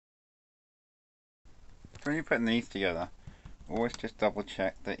when you're putting these together, always just double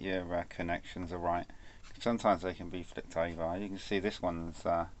check that your connections are right. Sometimes they can be flipped over. You can see this one's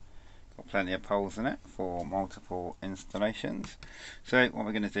got plenty of poles in it for multiple installations. So what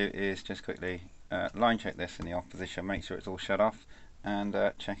we're going to do is just quickly line check this in the off position, make sure it's all shut off, and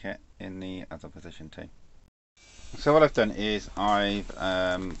check it in the other position too. So what I've done is I've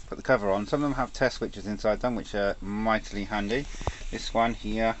put the cover on. Some of them have test switches inside them, which are mightily handy. This one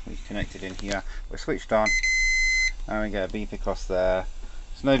here, we've connected in here, we're switched on, and we get a beep across there.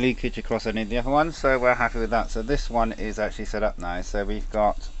 There's no leakage across any of the other ones, so we're happy with that. So this one is actually set up now. So we've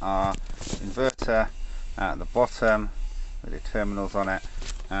got our inverter at the bottom with the terminals on it,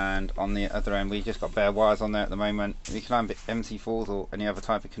 and on the other end we've just got bare wires on there at the moment. We can have MC4s or any other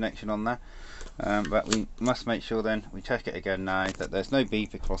type of connection on there, but we must make sure then we check it again now that there's no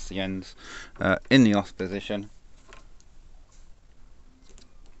beep across the ends in the off position.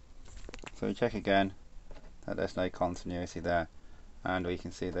 So we check again that there's no continuity there, and we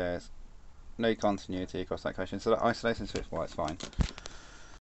can see there's no continuity across that connection. So that isolation switch, well, it's fine.